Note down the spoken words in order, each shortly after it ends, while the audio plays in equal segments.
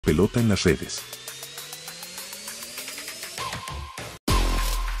Pelota en las redes.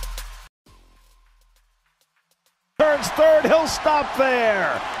 Turns third, he'll stop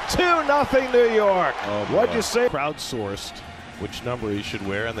there. 2-0 New York. Oh, What'd you say? Crowdsourced which number he should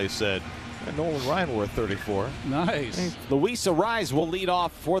wear, and they said, Nolan Ryan wore 34. Nice. Luis Ariz will lead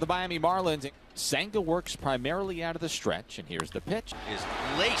off for the Miami Marlins. Senga works primarily out of the stretch, and here's the pitch. Is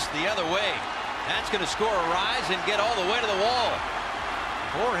laced the other way. That's going to score Ariz and get all the way to the wall.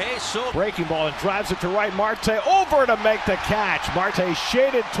 Jorge Soto. Breaking ball and drives it to right. Marte over to make the catch. Marte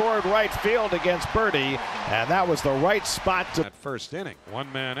shaded toward right field against Birdie, and that was the right spot to. That first inning,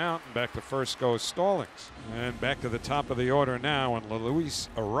 one man out, and back to first goes Stallings. And back to the top of the order now, and Luis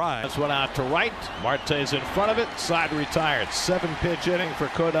Ariz. This one out to right. Marte's in front of it. Side retired. 7-pitch inning for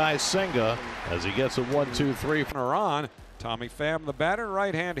Kodai Senga as he gets a 1-2-3. On. Tommy Pham, the batter,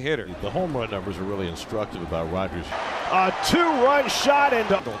 right-hand hitter. The home run numbers are really instructive about Rogers. A 2-run shot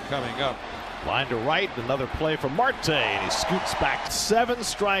into coming up. line to right. Another play from Marte, and he scoots back. 7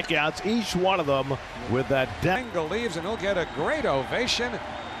 strikeouts, each one of them with that. Senga leaves, and he'll get a great ovation.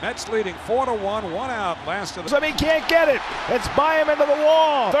 Mets leading 4-1, 1 out. Last of the. He can't get it. It's by him into the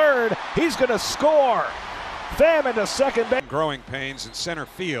wall. Third, he's going to score. Pham into second base. Growing pains in center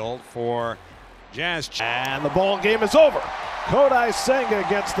field for Jazz. And the ball game is over. Kodai Senga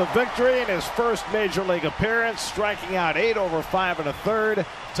gets the victory in his first major league appearance, striking out 8 over 5 1/3.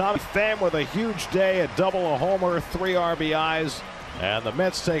 Tommy Pham with a huge day, a double, a homer, 3 RBIs, and the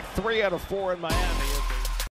Mets take 3 out of 4 in Miami.